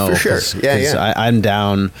 Let me know. For sure. Yeah. I'm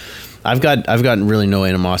down. I've gotten really no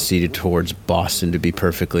animosity towards Boston, to be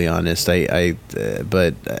perfectly honest.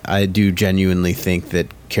 But I do genuinely think that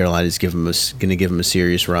Carolina's going to give them a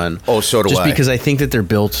serious run. Oh, so do I. Just because I think that they're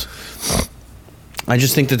built. I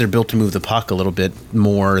just think that they're built to move the puck a little bit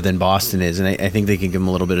more than Boston is, and I think they can give them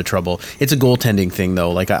a little bit of trouble. It's a goaltending thing,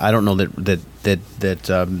 though. Like I don't know that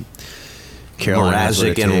Carolina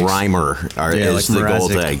Mrazek and Reimer is the goal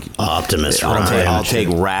tag. Optimist. I'll take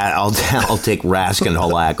Rask and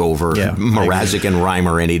Halak over Mrazek and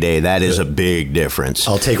Reimer any day. That is a big difference.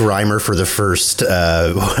 I'll take Reimer for the first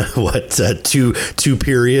two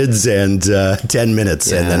periods and 10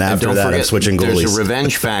 minutes, and then after that, I'm switching goalies. There's a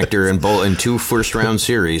revenge factor in 2 first-round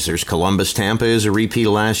series. There's Columbus-Tampa is a repeat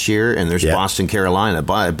of last year, and there's Boston-Carolina.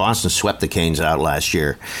 Boston swept the Canes out last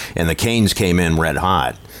year, and the Canes came in red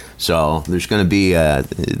hot. So there's going to be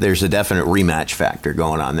there's a definite rematch factor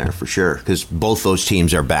going on there for sure, because both those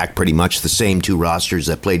teams are back pretty much the same 2 rosters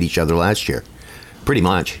that played each other last year, pretty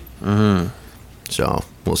much. Mm-hmm. So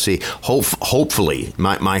we'll see. Hopefully,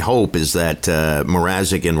 my hope is that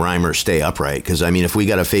Mrazek and Reimer stay upright, because I mean, if we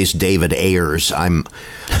got to face David Ayers, I'm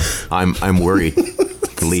worried.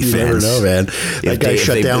 Leaf fans. You never know, man. That guy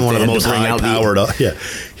shut down one of the most high-powered.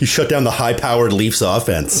 He shut down the high-powered Leafs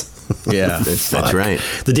offense. Yeah, that's right.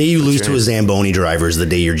 The day you lose to a Zamboni driver is the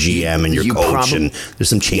day your GM and your coach and there's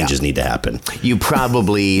some changes need to happen. You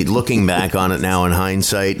probably, looking back on it now in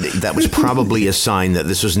hindsight, that was probably a sign that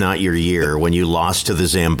this was not your year when you lost to the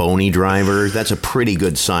Zamboni driver. That's a pretty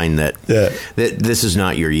good sign that this is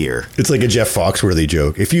not your year. It's like a Jeff Foxworthy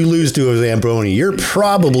joke. If you lose to a Zamboni, you're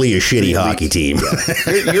probably a shitty hockey team.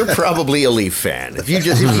 You're probably a Leaf fan. If you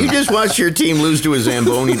just watch your team lose to a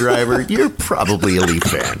Zamboni driver, you're probably a Leaf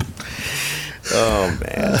fan. Oh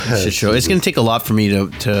man, it's going to take a lot for me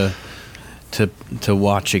to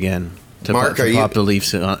watch again. Mark, to pop the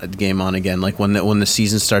Leafs game on again, like when the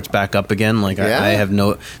season starts back up again. Like I have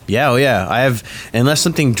no, I have, unless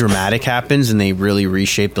something dramatic happens and they really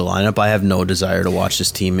reshape the lineup, I have no desire to watch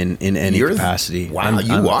this team in any capacity. Wow,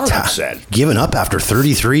 I'm upset. Giving up after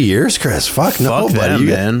 33 years, Chris. Fuck no, buddy.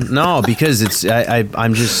 Man. No, because it's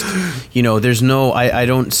I'm just, there's no, I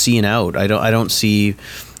don't see an out. I don't see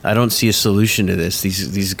a solution to this.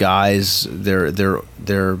 These guys,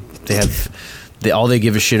 all they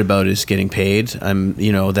give a shit about is getting paid.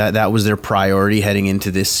 That was their priority heading into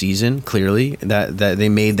this season. Clearly, that they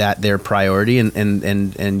made that their priority,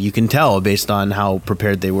 and you can tell based on how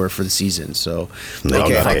prepared they were for the season. So they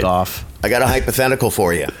can fuck off. I got a hypothetical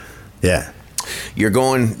for you. Yeah. You're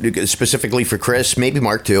going specifically for Chris, maybe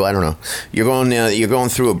Mark too. I don't know. You're going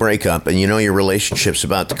through a breakup, and your relationship's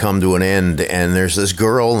about to come to an end. And there's this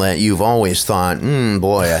girl that you've always thought,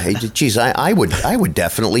 I would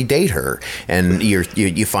definitely date her. And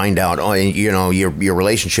you find out, your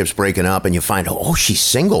relationship's breaking up, and you find out, she's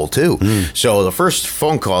single too. So the first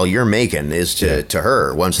phone call you're making is to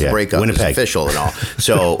her once the breakup is official and all.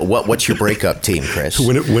 So what's your breakup team, Chris?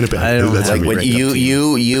 Winnipeg. I don't That's like when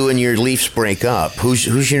you and your Leafs break up.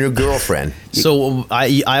 Who's your new girlfriend? So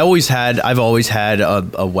I've always had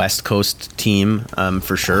a West Coast team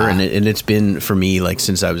for sure, and it's been for me like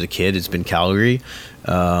since I was a kid. It's been Calgary.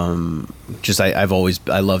 I loved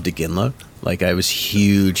Iginla. Like I was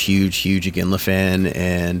huge Iginla fan,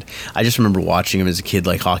 and I just remember watching him as a kid,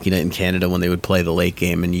 like Hockey Night in Canada when they would play the late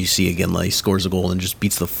game, and you see Iginla, he scores a goal and just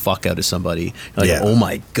beats the fuck out of somebody. You're like, oh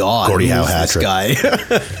my god, Gordie Howe this guy.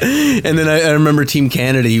 And then I remember Team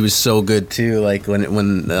Canada, he was so good too. Like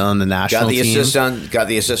when on the national team, got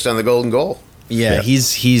the assist on the golden goal. Yeah,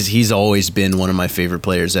 he's always been one of my favorite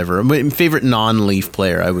players ever. My favorite non-Leaf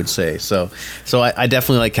player, I would say. So I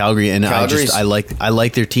definitely like Calgary, and I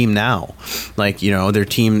like their team now. Like their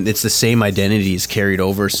team, it's the same identities carried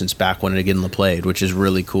over since back when Iginla played, which is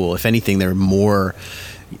really cool. If anything, they're more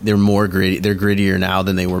gritty. They're grittier now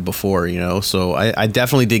than they were before. So I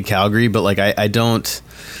definitely dig Calgary, but like I don't.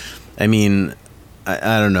 I mean.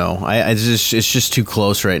 I don't know. It's just too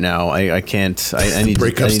close right now. I can't. I need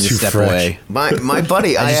to step away. My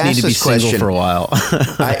buddy, I just need to be single for a while.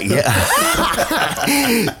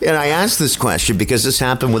 And I asked this question because this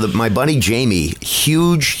happened with my buddy Jamie,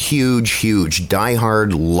 huge,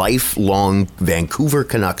 diehard, lifelong Vancouver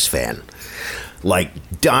Canucks fan, like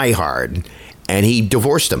diehard, and he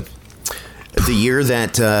divorced him. The year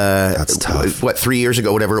that that's tough. 3 years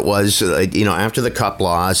ago, whatever it was, after the cup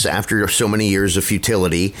loss, after so many years of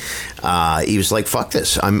futility, he was like, "Fuck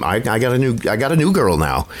this! I got a new girl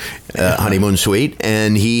now, honeymoon suite."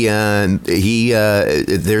 And he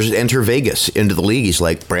there's enter Vegas into the league. He's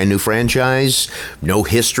like, brand new franchise, no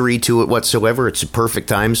history to it whatsoever. It's a perfect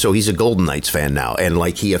time. So he's a Golden Knights fan now, and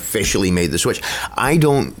like he officially made the switch. I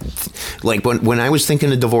don't like when I was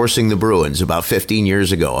thinking of divorcing the Bruins about 15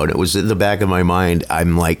 years ago, and it was in the back of my mind,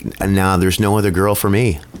 I'm like, nah, there's no other girl for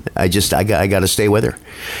me. I got to stay with her.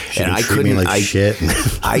 And I couldn't. Shit.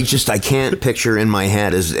 I can't picture in my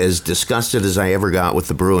head as disgusted as I ever got with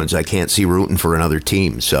the Bruins. I can't see rooting for another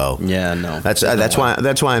team. So yeah, no. That's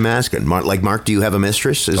why I'm asking. Mark, do you have a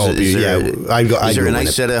mistress? Is there a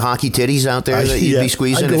nice set of hockey titties out there that you'd be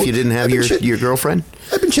squeezing if you didn't have your girlfriend?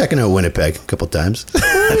 I've been checking out Winnipeg a couple times.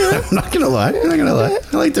 I'm not gonna lie.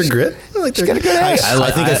 I like their grit. I think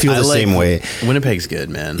I feel the same way. Winnipeg's good,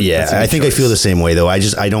 man. Yeah, I think I feel the same way though.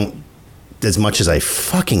 I don't. As much as I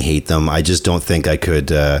fucking hate them, I just don't think I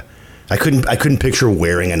could. I couldn't picture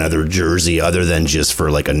wearing another jersey other than just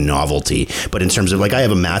for like a novelty. But in terms of like, I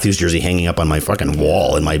have a Matthews jersey hanging up on my fucking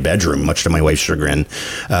wall in my bedroom, much to my wife's chagrin.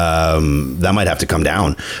 That might have to come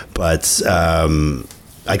down. But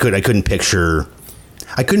I couldn't picture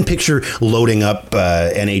loading up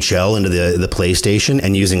NHL into the PlayStation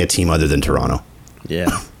and using a team other than Toronto.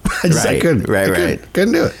 Yeah, I couldn't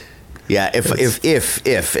do it. Yeah,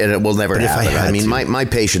 if and it will never happen. I mean, my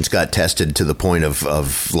patience got tested to the point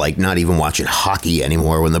of like not even watching hockey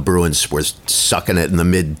anymore when the Bruins were sucking it in the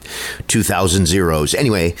mid 2000s.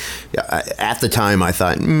 Anyway, at the time I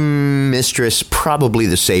thought, mistress, probably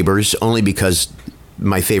the Sabres, only because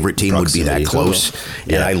my favorite team would be that close,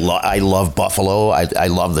 and I love Buffalo. I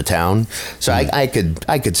love the town, so I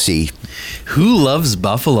could see. Who loves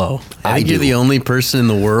Buffalo? I think you're the only person in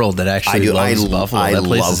the world that actually loves Buffalo. I that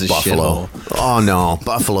place love is a Buffalo. shithole. Oh no,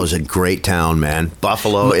 Buffalo's a great town, man.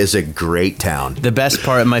 Buffalo is a great town. The best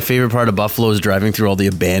part, my favorite part of Buffalo is driving through all the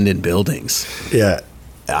abandoned buildings. Yeah.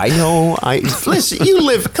 I know. Listen. You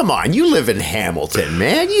live in Hamilton,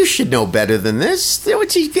 man. You should know better than this.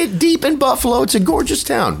 Once you get deep in Buffalo, it's a gorgeous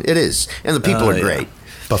town. It is, and the people are great.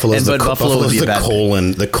 Buffalo's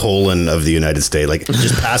the colon of the United States. Like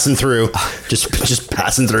just passing through, just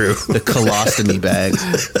passing through. The colostomy bag.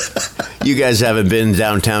 You guys haven't been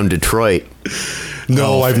downtown Detroit.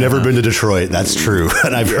 No, I've never been to Detroit. That's true,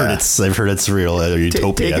 and I've heard it's real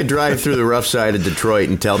utopia. Take a drive through the rough side of Detroit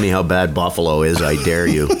and tell me how bad Buffalo is. I dare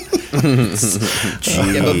you.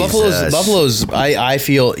 Yeah, but Buffalo's. I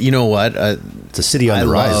feel. You know what? It's a city on the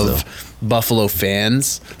rise, though. Buffalo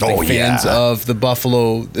fans, fans of the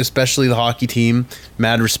Buffalo, especially the hockey team.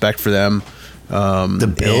 Mad respect for them.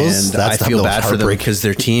 The Bills. And I feel bad for them because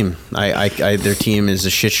their team. Their team is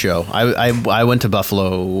a shit show. I went to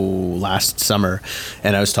Buffalo last summer,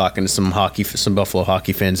 and I was talking to some Buffalo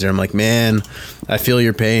hockey fans there. I'm like, man, I feel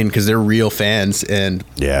your pain because they're real fans, and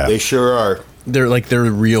they sure are. They're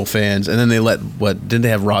real fans, and then they didn't they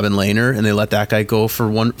have Robin Lehner, and they let that guy go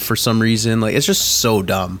for some reason. Like, it's just so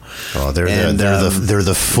dumb. Oh, they're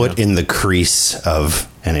the foot in the crease of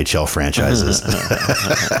NHL franchises.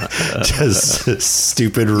 Just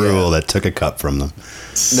stupid rule that took a cup from them.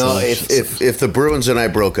 No, if the Bruins and I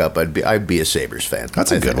broke up, I'd be a Sabres fan.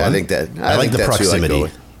 That's a good one. I think that I like the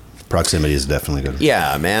proximity. Proximity is definitely good.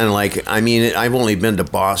 Yeah, man. Like, I mean, I've only been to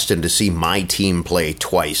Boston to see my team play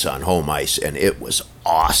twice on home ice, and it was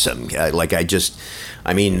awesome. You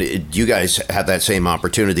guys had that same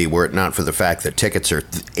opportunity were it not for the fact that tickets are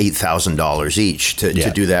 $8,000 each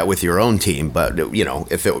to do that with your own team. But,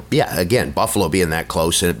 again, Buffalo being that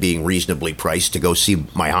close and it being reasonably priced to go see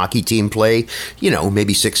my hockey team play,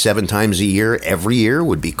 maybe 6-7 times a year, every year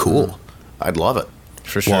would be cool. I'd love it.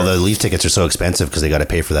 For sure. Well, the Leaf tickets are so expensive because they got to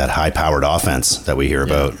pay for that high-powered offense that we hear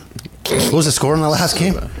about. What was the score in the last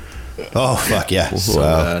game? Oh, fuck, yeah.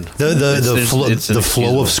 Bad. The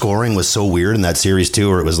flow of scoring was so weird in that series, too,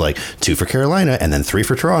 where it was like 2 for Carolina, and then 3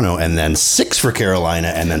 for Toronto, and then 6 for Carolina,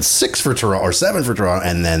 and then 6 for Toronto, or 7 for Toronto,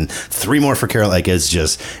 and then 3 more for Carolina. Like, it was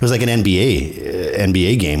like an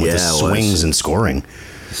NBA game with the swings and scoring.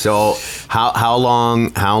 So how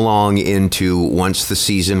long into once the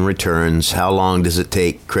season returns, how long does it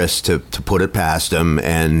take, Chris, to put it past them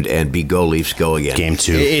and be go Leafs go again? Game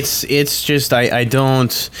 2. It's just I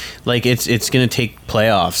don't like it's going to take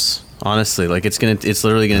playoffs. Honestly, like it's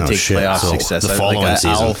literally going to take playoff success. The following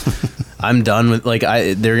season. I'm done with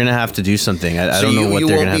they're gonna have to do something. I don't know what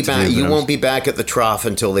they're gonna have to do. You won't be back at the trough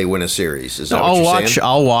until they win a series. Is that what you're saying?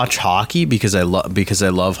 I'll watch hockey because I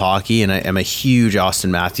love hockey, and I'm a huge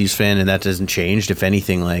Austin Matthews fan, and that hasn't changed. If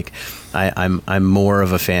anything, like I'm more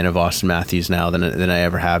of a fan of Austin Matthews now than I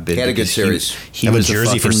ever have been. He had a good series. He was a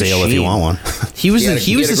jersey for sale if you want one. He was a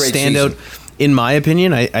standout. Season. In my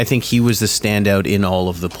opinion, I think he was the standout in all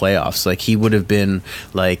of the playoffs. Like, he would have been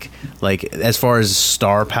like as far as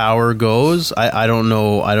star power goes, I don't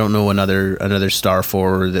know another star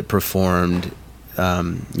forward that performed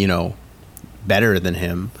better than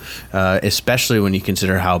him, especially when you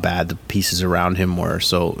consider how bad the pieces around him were.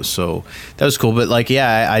 So that was cool. But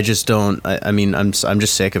I just don't. I'm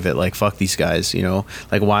just sick of it. Like, fuck these guys.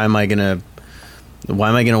 Like, why am I gonna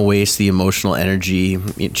waste the emotional energy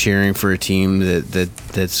cheering for a team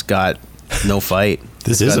that's got no fight?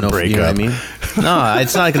 This is a breakup. You know what I mean? No,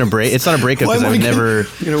 it's not going to break. It's not a breakup because I've never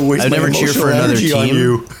cheered for another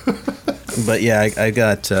team. But yeah, I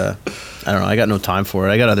got I don't know. I got no time for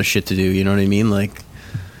it. I got other shit to do. You know what I mean? Like,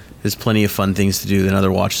 there's plenty of fun things to do than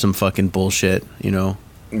other watch some fucking bullshit.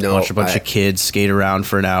 Watch a bunch of kids skate around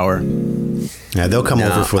for an hour. Yeah, they'll come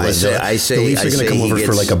over for like the Leafs are going to come over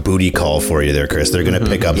for like a booty call for you there, Chris. They're going to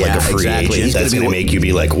pick up like a free agent that's going to make you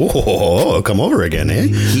be like, whoa, come over again, eh?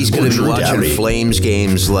 He's going to be watching Flames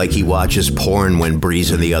games like he watches porn when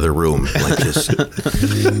Bree's in the other room. Like, just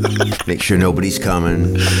make sure nobody's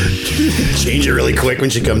coming. Change it really quick when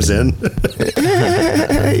she comes in.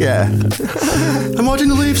 Yeah. I'm watching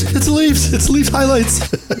the Leafs. It's Leafs. It's Leafs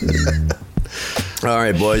highlights. All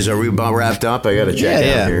right, boys, are we about wrapped up? I got to check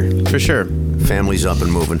out here. For sure. Family's up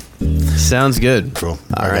and moving. Sounds good. Cool.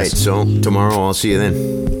 All right. So tomorrow I'll see you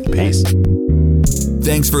then. Peace.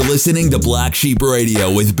 Thanks for listening to Black Sheep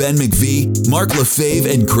Radio with Ben McVie, Mark Lefebvre,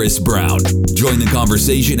 and Chris Brown. Join the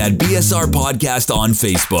conversation at BSR Podcast on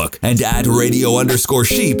Facebook and at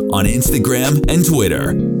radio_sheep on Instagram and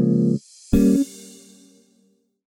Twitter.